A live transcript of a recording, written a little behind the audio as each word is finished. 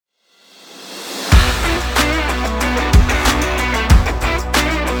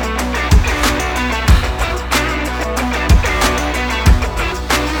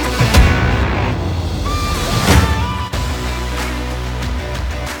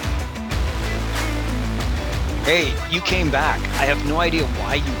Hey, you came back. I have no idea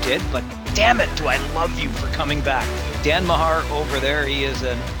why you did, but damn it, do I love you for coming back. Dan Mahar over there, he is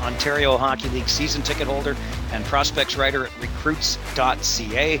an Ontario Hockey League season ticket holder and prospects writer at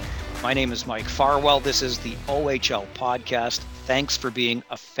recruits.ca. My name is Mike Farwell. This is the OHL Podcast. Thanks for being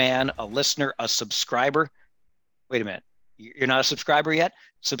a fan, a listener, a subscriber. Wait a minute. You're not a subscriber yet?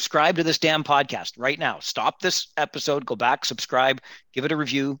 Subscribe to this damn podcast right now. Stop this episode, go back, subscribe, give it a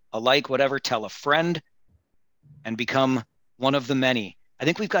review, a like, whatever. Tell a friend and become one of the many. I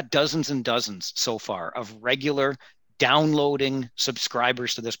think we've got dozens and dozens so far of regular downloading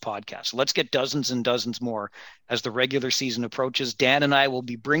subscribers to this podcast. So let's get dozens and dozens more as the regular season approaches. Dan and I will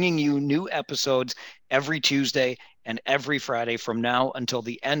be bringing you new episodes every Tuesday and every Friday from now until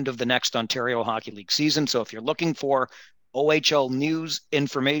the end of the next Ontario Hockey League season. So if you're looking for OHL news,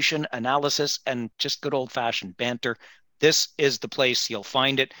 information, analysis, and just good old-fashioned banter, this is the place you'll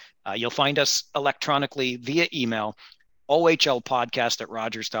find it. You'll find us electronically via email,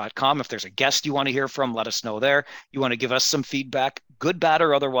 ohlpodcast@rogers.com. If there's a guest you want to hear from, let us know there. You want to give us some feedback, good, bad,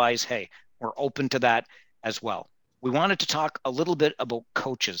 or otherwise, hey, we're open to that as well. We wanted to talk a little bit about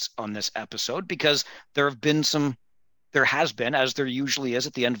coaches on this episode because there has been, as there usually is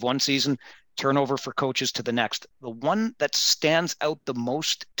at the end of one season, turnover for coaches to the next. The one that stands out the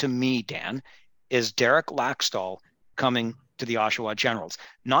most to me, Dan, is Derek Laxdal coming to the Oshawa Generals.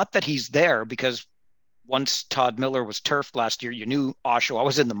 Not that he's there, because once Todd Miller was turfed last year, you knew Oshawa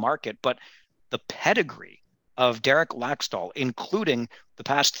was in the market, but the pedigree of Derek Laxdal, including the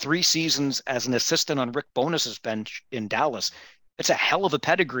past 3 seasons as an assistant on Rick Bonus's bench in Dallas, it's a hell of a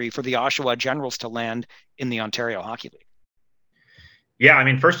pedigree for the Oshawa Generals to land in the Ontario Hockey League. Yeah, I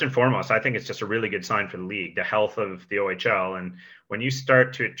mean, first and foremost, I think it's just a really good sign for the league, the health of the OHL. And when you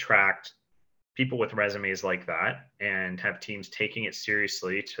start to attract people with resumes like that and have teams taking it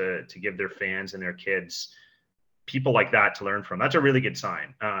seriously to give their fans and their kids people like that to learn from, that's a really good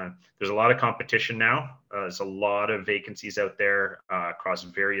sign. There's a lot of competition now. There's a lot of vacancies out there across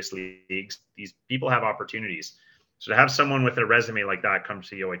various leagues. These people have opportunities. So to have someone with a resume like that come to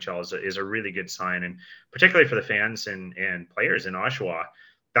the OHL is a really good sign. And particularly for the fans and players in Oshawa,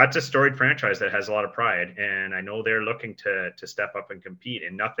 that's a storied franchise that has a lot of pride. And I know they're looking to step up and compete,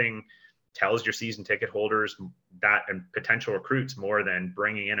 and nothing tells your season ticket holders that and potential recruits more than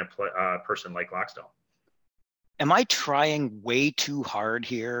bringing in a person like Laxdal. Am I trying way too hard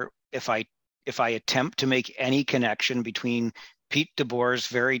here if I attempt to make any connection between Pete DeBoer's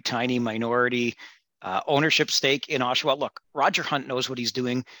very tiny minority ownership stake in Oshawa? Look, Roger Hunt knows what he's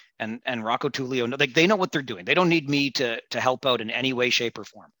doing, and Rocco Tullio, they know what they're doing. They don't need me to help out in any way, shape, or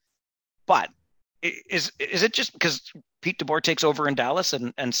form. But is it just because Pete DeBoer takes over in Dallas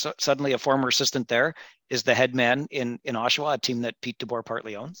and suddenly a former assistant there is the head man in Oshawa, a team that Pete DeBoer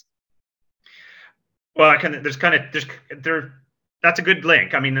partly owns? Well, that's a good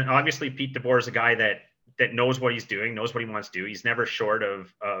link. I mean, obviously Pete DeBoer is a guy that knows what he's doing, knows what he wants to do. He's never short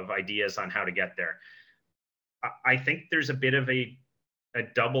of ideas on how to get there. I think there's a bit of a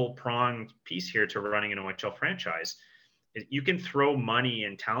double-pronged piece here to running an OHL franchise. You can throw money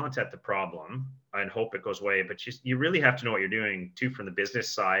and talent at the problem and hope it goes away, but you really have to know what you're doing too, from the business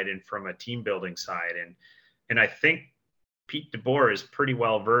side and from a team building side. And I think Pete DeBoer is pretty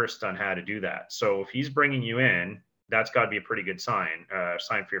well versed on how to do that. So if he's bringing you in, that's got to be a pretty good sign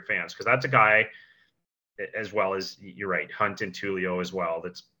for your fans, because that's a guy, as well as, you're right, Hunt and Tullio as well,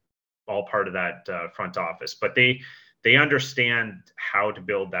 that's all part of that front office. But they understand how to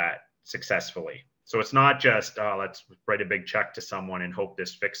build that successfully. So it's not just let's write a big check to someone and hope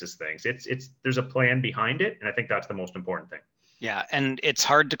this fixes things. There's a plan behind it, and I think that's the most important thing. Yeah, and it's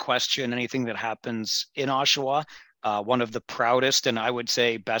hard to question anything that happens in Oshawa. One of the proudest and I would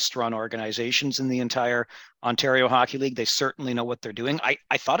say best run organizations in the entire Ontario Hockey League. They certainly know what they're doing. I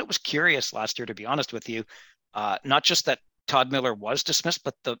thought it was curious last year, to be honest with you, not just that Todd Miller was dismissed,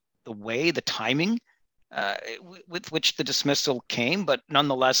 but the timing with which the dismissal came. But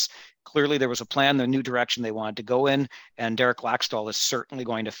nonetheless, clearly there was a plan, the new direction they wanted to go in, and Derek Laxdal is certainly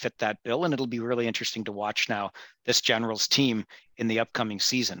going to fit that bill, and it'll be really interesting to watch now this Generals team in the upcoming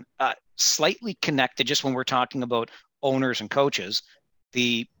season. Slightly connected, just when we're talking about owners and coaches,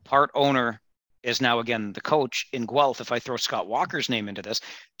 the part owner is now again the coach in Guelph. If I throw Scott Walker's name into this,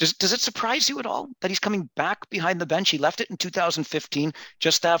 does it surprise you at all that he's coming back behind the bench? He left it in 2015,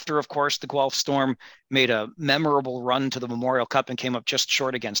 just after, of course, the Guelph Storm made a memorable run to the Memorial Cup and came up just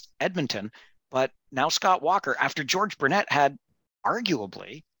short against Edmonton. But now Scott Walker, after George Burnett had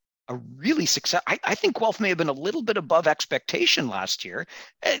arguably a really success. I think Guelph may have been a little bit above expectation last year.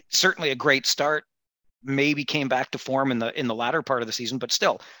 Certainly a great start, maybe came back to form in the latter part of the season, but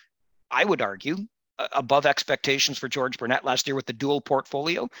still, I would argue above expectations for George Burnett last year with the dual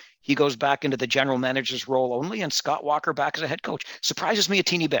portfolio. He goes back into the general manager's role only, and Scott Walker back as a head coach. Surprises me a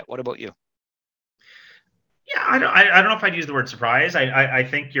teeny bit. What about you? Yeah, I don't know if I'd use the word surprise. I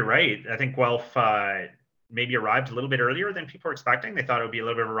think you're right. I think Guelph maybe arrived a little bit earlier than people were expecting. They thought it would be a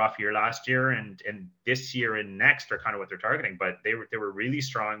little bit of a rough year last year, and this year and next are kind of what they're targeting. But they were really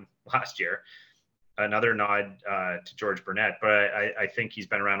strong last year. Another nod to George Burnett, but I think he's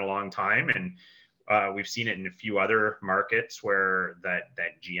been around a long time, and we've seen it in a few other markets where that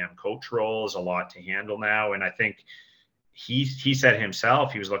GM coach role is a lot to handle now. And I think he said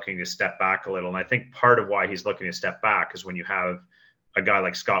himself he was looking to step back a little. And I think part of why he's looking to step back is when you have a guy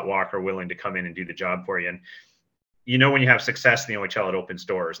like Scott Walker willing to come in and do the job for you. And when you have success in the OHL, it opens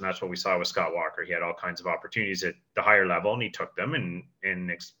doors. And that's what we saw with Scott Walker. He had all kinds of opportunities at the higher level, and he took them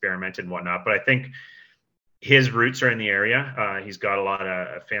and experimented and whatnot. But I think his roots are in the area. He's got a lot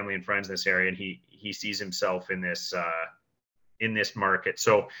of family and friends in this area, and he sees himself in this market.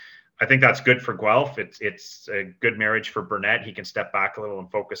 So I think that's good for Guelph. It's a good marriage for Burnett. He can step back a little and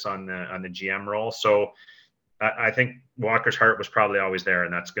focus on the GM role. So I think Walker's heart was probably always there,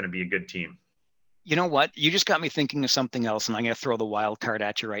 and that's going to be a good team. You know what? You just got me thinking of something else, and I'm going to throw the wild card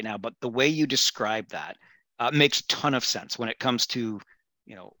at you right now. But the way you describe that makes a ton of sense when it comes to,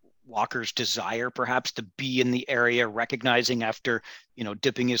 Walker's desire perhaps to be in the area, recognizing after,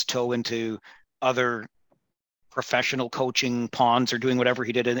 dipping his toe into other professional coaching ponds or doing whatever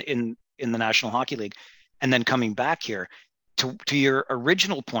he did in the National Hockey League, and then coming back here. To your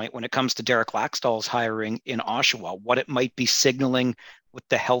original point, when it comes to Derek Laxdal's hiring in Oshawa, what it might be signaling with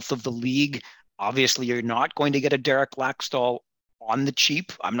the health of the league. Obviously, you're not going to get a Derek Laxdal on the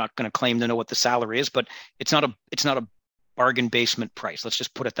cheap. I'm not going to claim to know what the salary is, but it's not a bargain basement price. Let's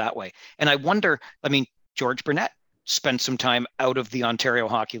just put it that way. And I wonder, George Burnett spent some time out of the Ontario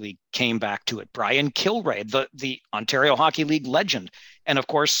Hockey League, came back to it. Brian Kilray, the Ontario Hockey League legend. And of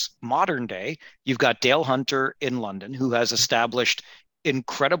course, modern day, you've got Dale Hunter in London, who has established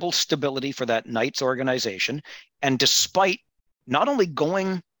incredible stability for that Knights organization. And despite not only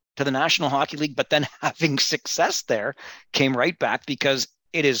going to the National Hockey League, but then having success there, came right back because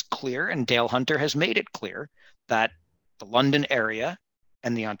it is clear, and Dale Hunter has made it clear, that the London area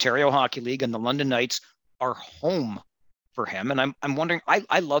and the Ontario Hockey League and the London Knights are home for him. And I'm wondering,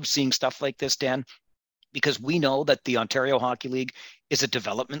 I love seeing stuff like this, Dan, because we know that the Ontario Hockey League is a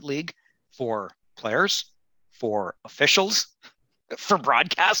development league for players, for officials, for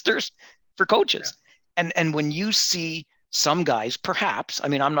broadcasters, for coaches. Yeah. And when you see some guys, perhaps, I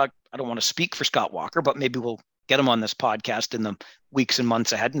don't want to speak for Scott Walker, but maybe we'll get him on this podcast in the weeks and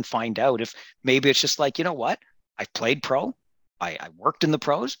months ahead and find out if maybe it's just like, you know what? I've played pro. I worked in the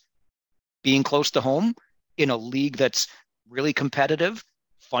pros, being close to home in a league that's really competitive,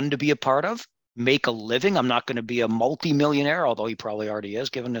 fun to be a part of, make a living. I'm not going to be a multi-millionaire, although he probably already is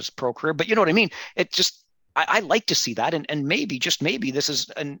given his pro career, but you know what I mean? It just, I like to see that. And maybe, just maybe, this is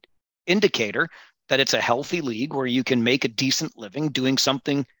an indicator that it's a healthy league where you can make a decent living doing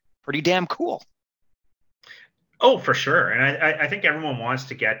something pretty damn cool. Oh, for sure. And I think everyone wants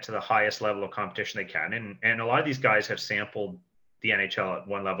to get to the highest level of competition they can. And a lot of these guys have sampled the NHL at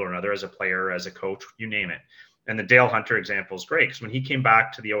one level or another, as a player, as a coach, you name it. And the Dale Hunter example is great, because when he came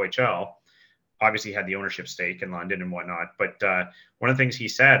back to the OHL, obviously he had the ownership stake in London and whatnot. But one of the things he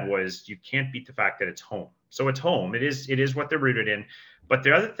said was, you can't beat the fact that it's home. So it's home. It is what they're rooted in. But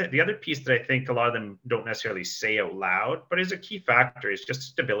the other piece that I think a lot of them don't necessarily say out loud, but is a key factor, is just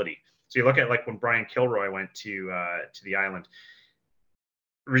stability. So you look at, like, when Brian Kilroy went to the island,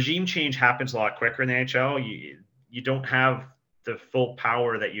 regime change happens a lot quicker in the NHL. You don't have the full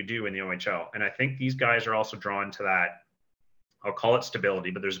power that you do in the OHL. And I think these guys are also drawn to that. I'll call it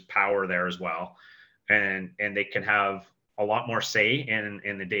stability, but there's power there as well. And they can have a lot more say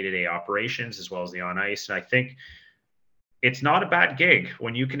in the day-to-day operations as well as the on ice. And I think it's not a bad gig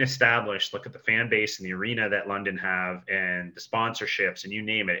when you can establish, look at the fan base and the arena that London have and the sponsorships and you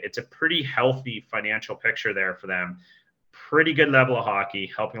name it. It's a pretty healthy financial picture there for them. Pretty good level of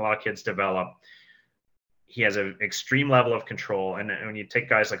hockey, helping a lot of kids develop. He has an extreme level of control. And when you take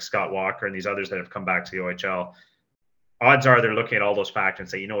guys like Scott Walker and these others that have come back to the OHL, odds are they're looking at all those factors and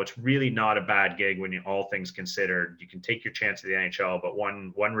say, it's really not a bad gig when all things considered. You can take your chance at the NHL, but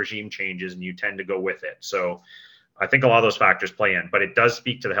one regime changes and you tend to go with it. So I think a lot of those factors play in, but it does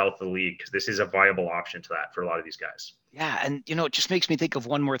speak to the health of the league, because this is a viable option to that for a lot of these guys. Yeah. And, it just makes me think of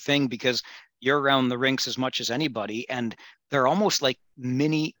one more thing, because you're around the rinks as much as anybody, and they're almost like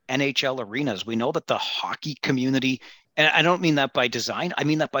mini NHL arenas. We know that the hockey community, and I don't mean that by design, I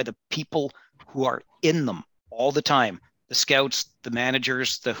mean that by the people who are in them all the time, the scouts, the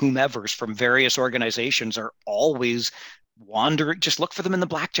managers, the whomevers from various organizations are always wandering. Just look for them in the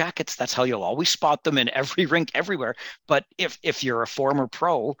black jackets. That's how you'll always spot them in every rink everywhere. But if you're a former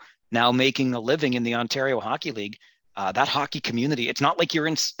pro now making a living in the Ontario Hockey League, that hockey community, it's not like you're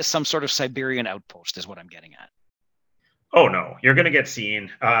in some sort of Siberian outpost is what I'm getting at. Oh no, you're going to get seen.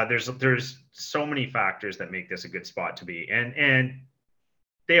 There's so many factors that make this a good spot to be, and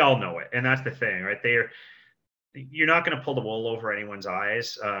they all know it, and that's the thing, right? You're not going to pull the wool over anyone's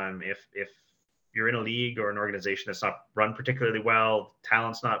eyes. If you're in a league or an organization that's not run particularly well,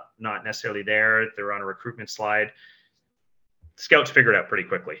 talent's not necessarily there, they're on a recruitment slide, scouts figure it out pretty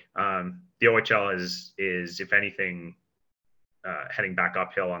quickly. The OHL is if anything heading back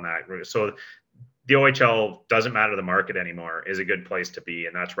uphill on that. So the OHL doesn't matter the market anymore is a good place to be,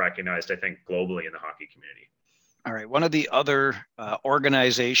 and that's recognized, I think, globally in the hockey community. All right, one of the other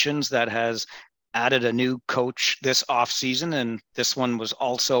organizations that has added a new coach this offseason, and this one was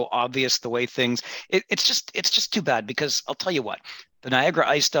also obvious the way things. It's just too bad because I'll tell you what, the Niagara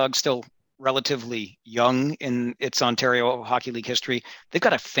Ice Dogs still relatively young in its Ontario Hockey League history. They've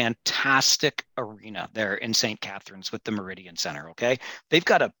got a fantastic arena there in St. Catharines with the Meridian Center. Okay, they've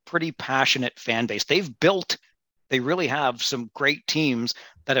got a pretty passionate fan base. They really have some great teams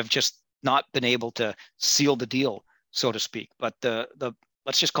that have just not been able to seal the deal, so to speak. But the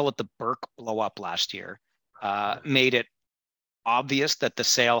let's just call it the Burke blow up last year, made it obvious that the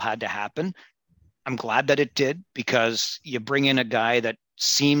sale had to happen. I'm glad that it did because you bring in a guy that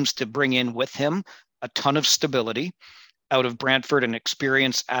seems to bring in with him a ton of stability out of Brantford and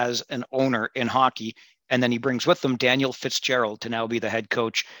experience as an owner in hockey. And then he brings with him Daniel Fitzgerald to now be the head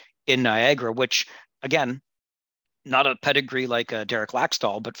coach in Niagara, which, again, not a pedigree like Derek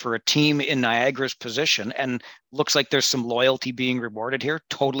Laxdal, but for a team in Niagara's position, and looks like there's some loyalty being rewarded here.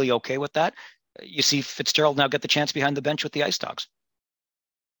 Totally okay with that. You see Fitzgerald now get the chance behind the bench with the Ice Dogs.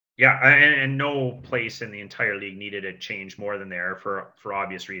 Yeah, and no place in the entire league needed a change more than there for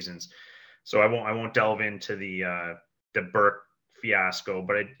obvious reasons. So I won't delve into the Burke fiasco,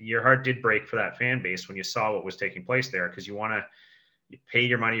 but your heart did break for that fan base when you saw what was taking place there, because you pay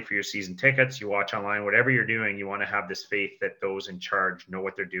your money for your season tickets, you watch online, whatever you're doing, you want to have this faith that those in charge know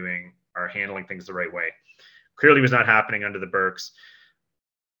what they're doing, are handling things the right way. Clearly was not happening under the Burks.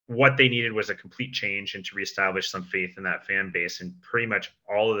 What they needed was a complete change and to reestablish some faith in that fan base. And pretty much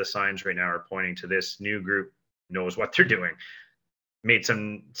all of the signs right now are pointing to this new group knows what they're doing. Made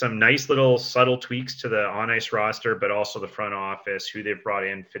some nice little subtle tweaks to the on-ice roster, but also the front office, who they've brought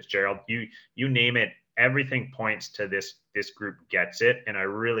in, Fitzgerald, you name it. Everything points to this group gets it, and I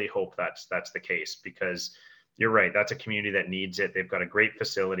really hope that's the case, because you're right, that's a community that needs it. They've got a great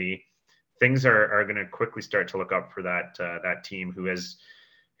facility. Things are going to quickly start to look up for that team, who has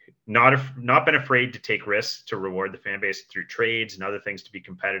not been afraid to take risks to reward the fan base through trades and other things to be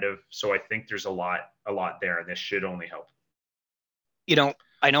competitive. So I think there's a lot there, and this should only help.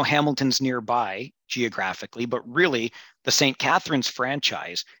 I know Hamilton's nearby geographically, but really the St. Catharines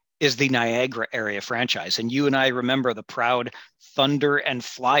franchise is the Niagara area franchise. And you and I remember the proud Thunder and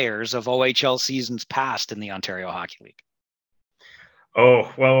Flyers of OHL seasons past in the Ontario Hockey League.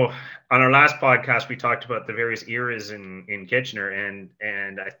 Oh, well, on our last podcast, we talked about the various eras in Kitchener,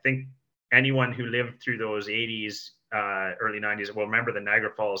 and I think anyone who lived through those 80s, early 90s will remember the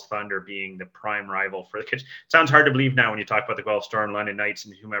Niagara Falls Thunder being the prime rival for the Kitchener. It sounds hard to believe now when you talk about the Guelph Storm, London Knights,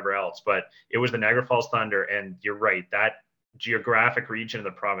 and whomever else, but it was the Niagara Falls Thunder, and you're right, that geographic region of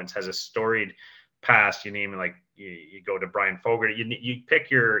the province has a storied past. You name it, like you go to Brian Fogarty, you pick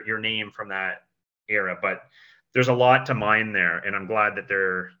your name from that era, but there's a lot to mine there, and I'm glad that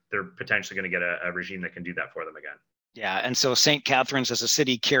they're potentially going to get a regime that can do that for them again. Yeah, and so St. Catharines as a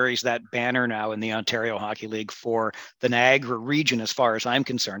city carries that banner now in the Ontario Hockey League for the Niagara region, as far as I'm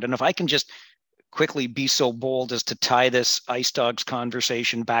concerned. And if I can just quickly be so bold as to tie this Ice Dogs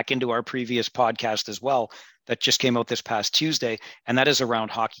conversation back into our previous podcast as well, that just came out this past Tuesday, and that is around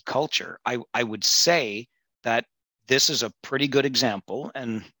hockey culture. I would say that this is a pretty good example,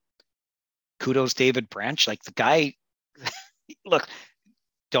 and kudos David Branch. Like, the guy, look,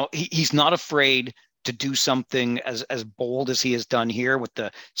 he's not afraid to do something as bold as he has done here with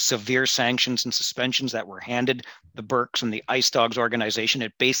the severe sanctions and suspensions that were handed the Burks and the Ice Dogs organization.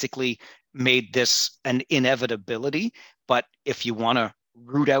 It basically made this an inevitability. But if you want to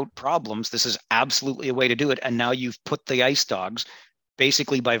root out problems, this is absolutely a way to do it. And now you've put the Ice Dogs,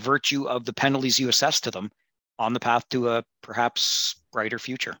 basically by virtue of the penalties you assess to them, on the path to a perhaps brighter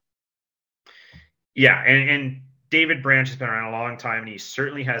future. Yeah, and David Branch has been around a long time, and he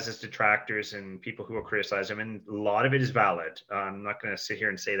certainly has his detractors and people who will criticize him, and a lot of it is valid. I'm not going to sit here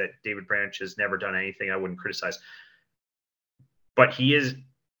and say that David Branch has never done anything I wouldn't criticize. but he is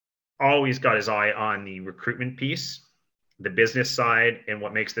always got his eye on the recruitment piece, the business side, and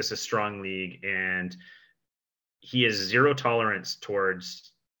what makes this a strong league. And he has zero tolerance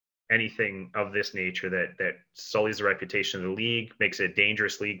towards anything of this nature that sullies the reputation of the league, makes it a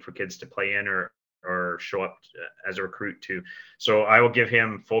dangerous league for kids to play in or show up as a recruit to. So I will give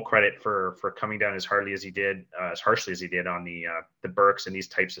him full credit for coming down as harshly as he did on the Burks and these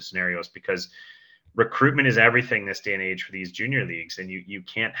types of scenarios, because recruitment is everything this day and age for these junior leagues, and you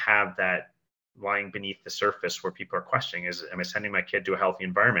can't have that lying beneath the surface where people are questioning, am I sending my kid to a healthy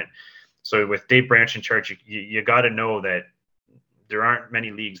environment? So with Dave Branch in charge, you got to know that there aren't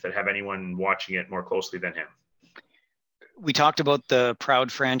many leagues that have anyone watching it more closely than him. We talked about the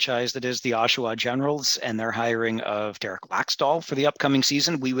proud franchise that is the Oshawa Generals and their hiring of Derek Laxdal for the upcoming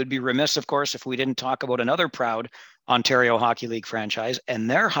season. We would be remiss, of course, if we didn't talk about another proud Ontario Hockey League franchise and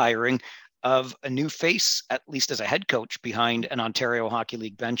their hiring of a new face, at least as a head coach, behind an Ontario Hockey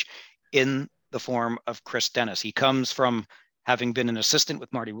League bench in the form of Chris Dennis. He comes from having been an assistant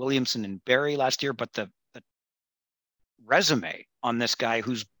with Marty Williamson in Barrie last year, but the resume on this guy,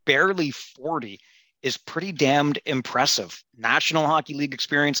 who's barely 40, is pretty damned impressive. National Hockey League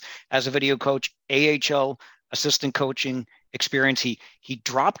experience as a video coach, AHL assistant coaching experience. He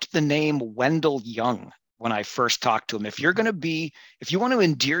dropped the name Wendell Young when I first talked to him. If you want to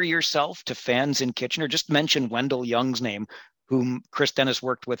endear yourself to fans in Kitchener, just mention Wendell Young's name, whom Chris Dennis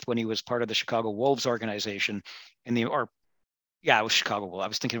worked with when he was part of the Chicago Wolves organization it was Chicago Wolves. I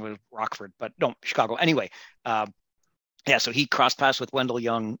was thinking it was Rockford, but no, Chicago. Anyway, so he crossed paths with Wendell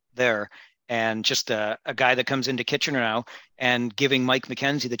Young there, and just a guy that comes into Kitchener now and giving Mike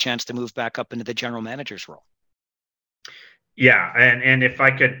McKenzie the chance to move back up into the general manager's role. Yeah, and if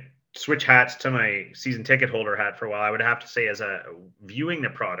I could switch hats to my season ticket holder hat for a while, I would have to say, as a viewing the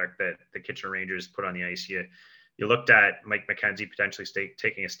product that the Kitchener Rangers put on the ice, you looked at Mike McKenzie potentially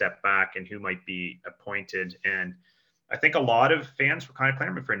taking a step back and who might be appointed. And I think a lot of fans were kind of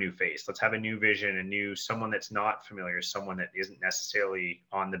clamoring for a new face. Let's have a new vision, someone that's not familiar, someone that isn't necessarily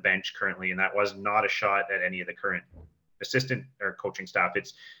on the bench currently. And that was not a shot at any of the current assistant or coaching staff.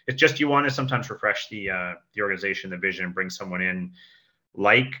 It's just, you want to sometimes refresh the organization, the vision, and bring someone in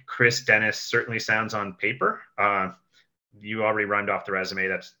like Chris Dennis certainly sounds on paper. You already run off the resume.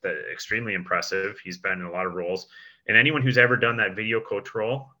 That's extremely impressive. He's been in a lot of roles, and anyone who's ever done that video coach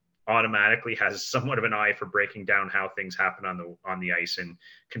role automatically has somewhat of an eye for breaking down how things happen on the ice and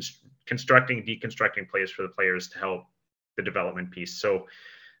deconstructing plays for the players to help the development piece. So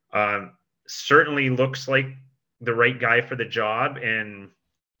certainly looks like the right guy for the job. And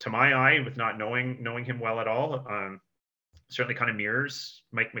to my eye, with not knowing him well at all, certainly kind of mirrors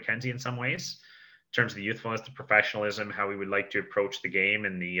Mike McKenzie in some ways, in terms of the youthfulness, the professionalism, how we would like to approach the game,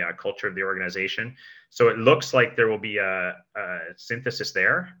 and the culture of the organization. So it looks like there will be a synthesis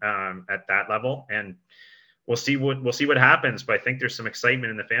there at that level, and we'll see what happens. But I think there's some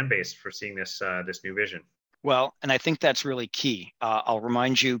excitement in the fan base for seeing this new vision. Well, and I think that's really key. I'll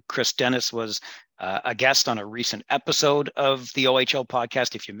remind you, Chris Dennis was a guest on a recent episode of the OHL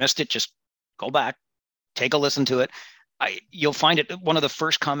podcast. If you missed it, just go back, take a listen to it. You'll find it. One of the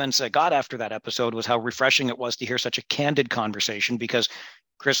first comments I got after that episode was how refreshing it was to hear such a candid conversation, because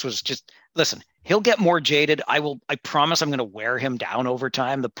Chris was just, listen, he'll get more jaded. I promise I'm going to wear him down over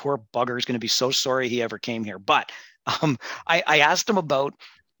time. The poor bugger is going to be so sorry he ever came here. But I asked him about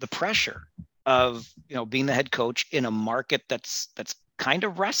the pressure of, being the head coach in a market that's kind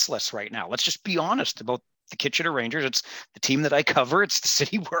of restless right now. Let's just be honest about the Kitchener Rangers. It's the team that I cover. It's the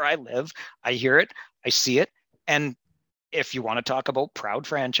city where I live. I hear it. I see it. And if you want to talk about proud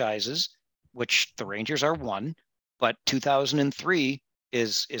franchises, which the Rangers are one, but 2003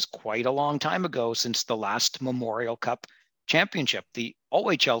 is quite a long time ago since the last Memorial Cup championship. The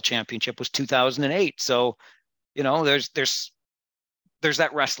OHL championship was 2008. So, there's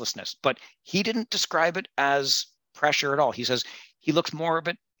that restlessness, but he didn't describe it as pressure at all. He says he looks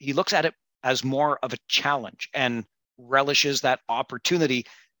at it as more of a challenge and relishes that opportunity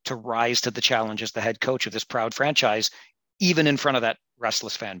to rise to the challenge as the head coach of this proud franchise, even in front of that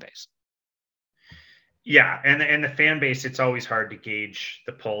restless fan base. Yeah, and the fan base, it's always hard to gauge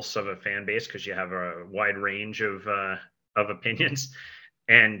the pulse of a fan base because you have a wide range of opinions.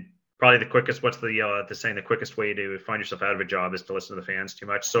 And probably the quickest, what's the saying? The quickest way to find yourself out of a job is to listen to the fans too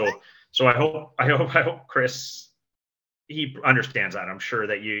much. So I hope Chris, he understands that. I'm sure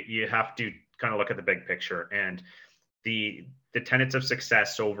that you have to kind of look at the big picture, and the tenets of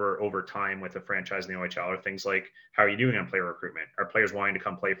success over time with a franchise in the OHL are things like, how are you doing on player recruitment? Are players wanting to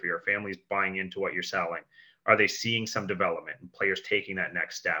come play for you? Are families buying into what you're selling? Are they seeing some development and players taking that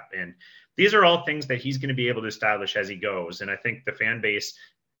next step? And these are all things that he's going to be able to establish as he goes. And I think the fan base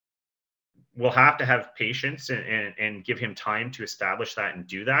will have to have patience and give him time to establish that and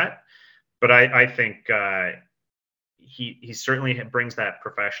do that. But I think he certainly brings that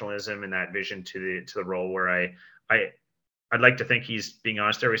professionalism and that vision to the role where I'd like to think he's being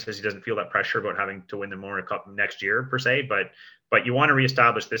honest there. He says he doesn't feel that pressure about having to win the Memorial Cup next year per se, but you want to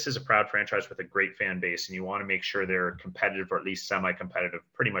reestablish this is a proud franchise with a great fan base, and you want to make sure they're competitive or at least semi-competitive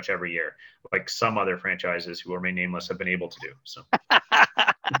pretty much every year, like some other franchises who remain nameless have been able to do. So,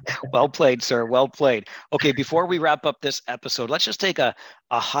 well played, sir. Well played. Okay, before we wrap up this episode, let's just take a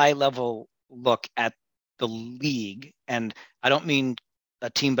high-level look at the league, and I don't mean a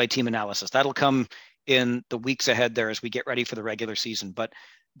team-by-team analysis. That'll come in the weeks ahead there as we get ready for the regular season. But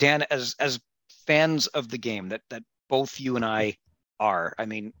Dan, as fans of the game that both you and I are, I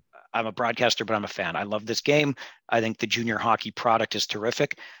mean, I'm a broadcaster, but I'm a fan. I love this game. I think the junior hockey product is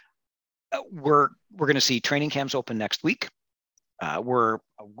terrific. We're going to see training camps open next week. We're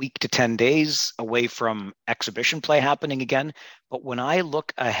a week to 10 days away from exhibition play happening again. But when I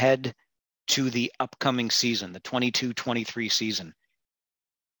look ahead to the upcoming season, the 22-23 season,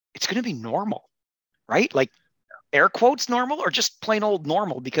 it's going to be normal. Right? Like air quotes normal or just plain old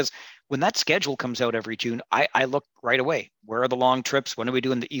normal, because when that schedule comes out every June, I look right away. Where are the long trips? When are we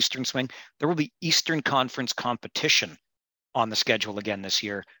doing the Eastern swing? There will be Eastern Conference competition on the schedule again this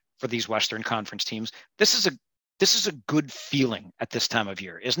year for these Western Conference teams. This is a good feeling at this time of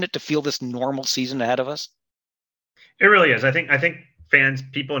year, isn't it, to feel this normal season ahead of us? It really is. I think fans,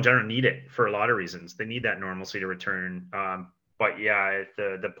 people in general, need it for a lot of reasons. They need that normalcy to return. But yeah,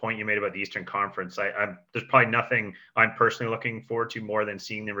 the point you made about the Eastern Conference, there's probably nothing I'm personally looking forward to more than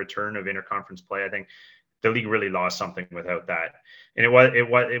seeing the return of interconference play. I think the league really lost something without that, and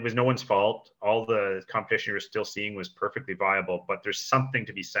it was no one's fault. All the competition you were still seeing was perfectly viable, but there's something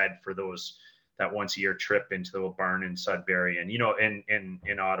to be said for that once a year trip into the barn in Sudbury and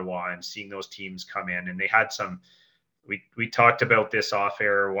in Ottawa, and seeing those teams come in. And they had some. We talked about this off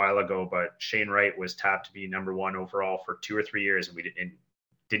air a while ago, but Shane Wright was tapped to be number 1 overall for 2 or 3 years, and we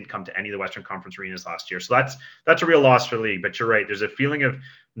didn't come to any of the Western Conference arenas last year. So that's a real loss for the league. But you're right, there's a feeling of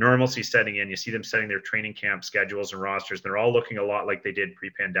normalcy setting in. You see them setting their training camp schedules and rosters. They're all looking a lot like they did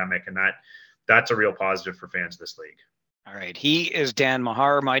pre-pandemic, and that's a real positive for fans of this league. All right. He is Dan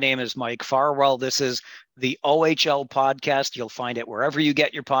Mahar. My name is Mike Farwell. This is the OHL Podcast. You'll find it wherever you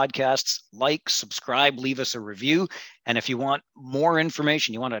get your podcasts. Like, subscribe, leave us a review. And if you want more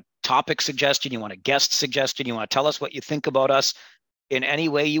information, you want a topic suggestion, you want a guest suggestion, you want to tell us what you think about us in any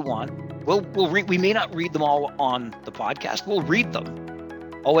way you want, we may not read them all on the podcast. We'll read them.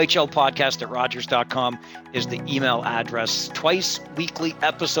 OHLpodcast@Rogers.com is the email address. Twice weekly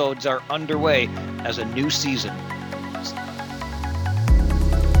episodes are underway as a new season.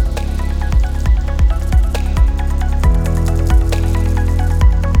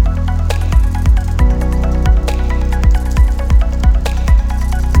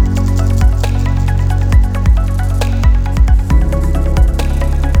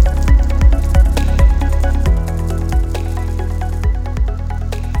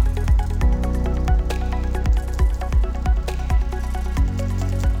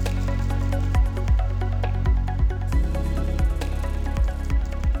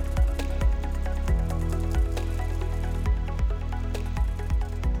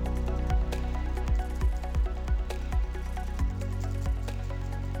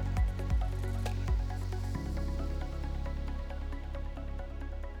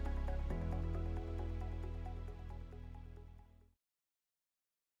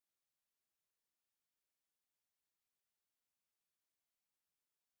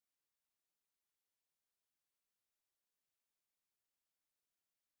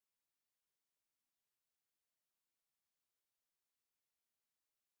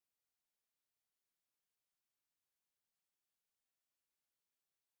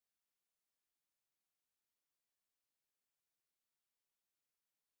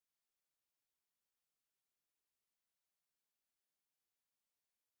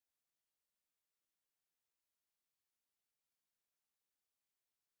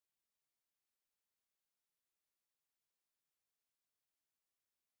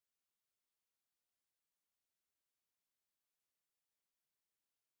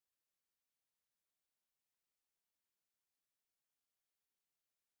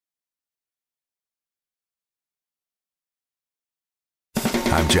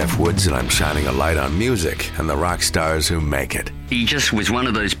 I'm Jeff Woods, and I'm shining a light on music and the rock stars who make it. He just was one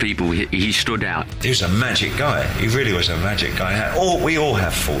of those people, he stood out. He was a magic guy. He really was a magic guy. We all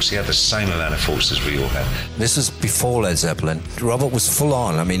have faults. He had the same amount of faults as we all had. This was before Led Zeppelin. Robert was full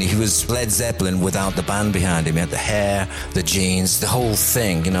on. I mean, he was Led Zeppelin without the band behind him. He had the hair, the jeans, the whole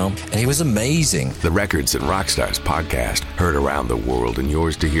thing, you know, and he was amazing. The Records and Rockstars podcast, heard around the world and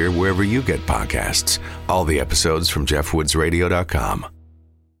yours to hear wherever you get podcasts. All the episodes from jeffwoodsradio.com.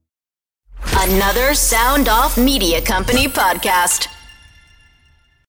 Another Sound Off Media Company podcast.